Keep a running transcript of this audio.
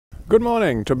Good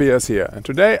morning, Tobias here, and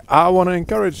today I want to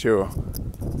encourage you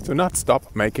to not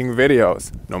stop making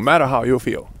videos, no matter how you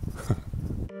feel.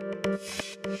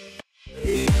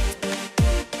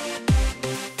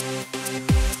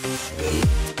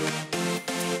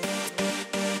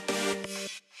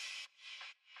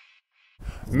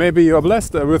 Maybe you're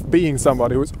blessed with being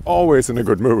somebody who's always in a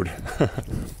good mood.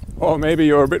 Or maybe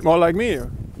you're a bit more like me,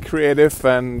 creative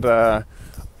and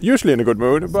usually in a good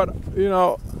mood, but you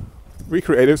know, we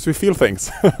creatives, we feel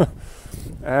things.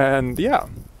 And yeah,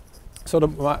 so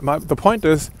the point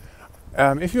is,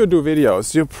 if you do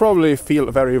videos, you probably feel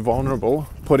very vulnerable,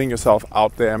 putting yourself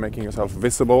out there, making yourself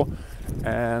visible,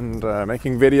 and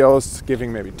making videos,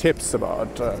 giving maybe tips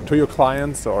about to your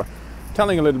clients, or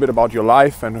telling a little bit about your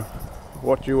life and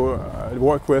what you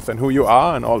work with and who you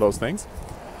are and all those things.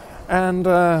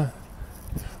 And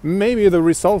maybe the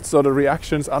results or the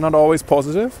reactions are not always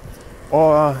positive,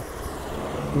 or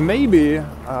maybe,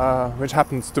 which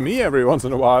happens to me every once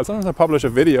in a while, sometimes I publish a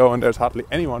video and there's hardly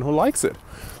anyone who likes it.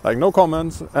 Like no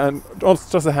comments and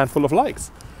just a handful of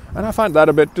likes. And I find that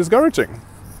a bit discouraging,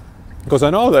 because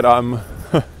I know that I'm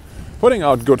putting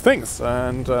out good things,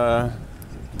 and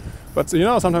but you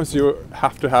know, sometimes you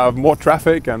have to have more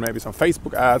traffic and maybe some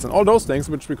Facebook ads and all those things,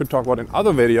 which we could talk about in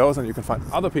other videos, and you can find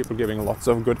other people giving lots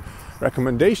of good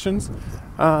recommendations.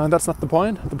 That's not the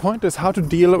point. The point is how to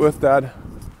deal with that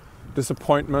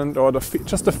disappointment, or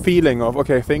just the feeling of,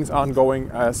 okay, things aren't going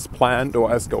as planned, or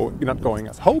not going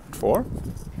as hoped for.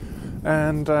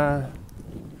 And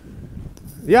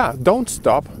yeah, don't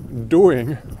stop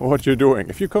doing what you're doing.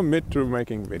 If you commit to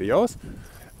making videos,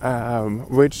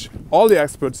 which all the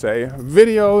experts say,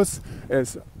 videos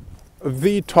is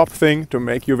the top thing to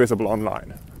make you visible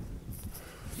online.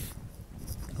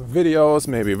 Videos,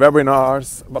 maybe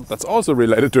webinars, but that's also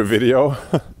related to video.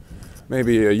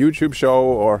 Maybe a YouTube show,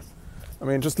 or I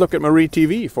mean, just look at Marie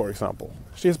TV, for example.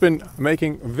 She's been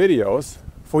making videos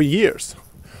for years.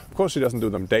 Of course, she doesn't do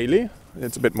them daily.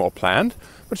 It's a bit more planned,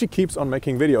 but she keeps on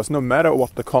making videos no matter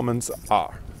what the comments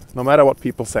are, no matter what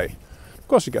people say. Of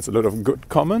course, she gets a lot of good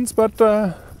comments, but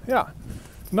yeah,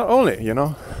 not only, you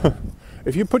know.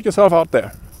 If you put yourself out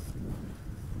there,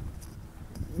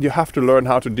 you have to learn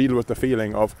how to deal with the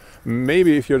feeling of,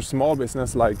 maybe if you're a small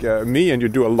business like me and you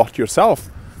do a lot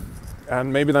yourself,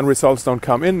 and maybe then results don't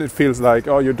come in, it feels like,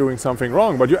 oh, you're doing something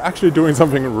wrong, but you're actually doing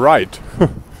something right.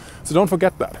 So don't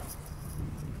forget that.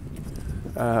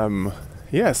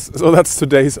 Yes, so that's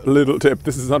today's little tip.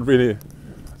 This is not really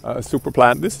super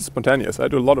planned. This is spontaneous. I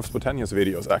do a lot of spontaneous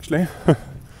videos, actually.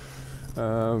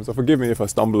 So forgive me if I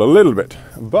stumble a little bit.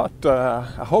 But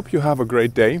I hope you have a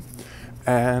great day.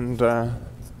 And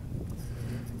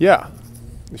yeah,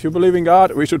 if you believe in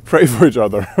God, we should pray for each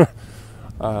other.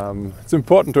 It's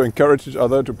important to encourage each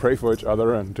other, to pray for each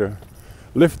other, and to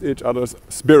lift each other's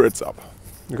spirits up,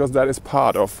 because that is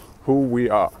part of who we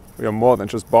are. We are more than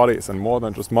just bodies and more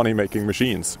than just money-making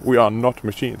machines. We are not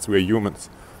machines, we are humans.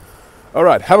 All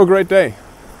right, have a great day.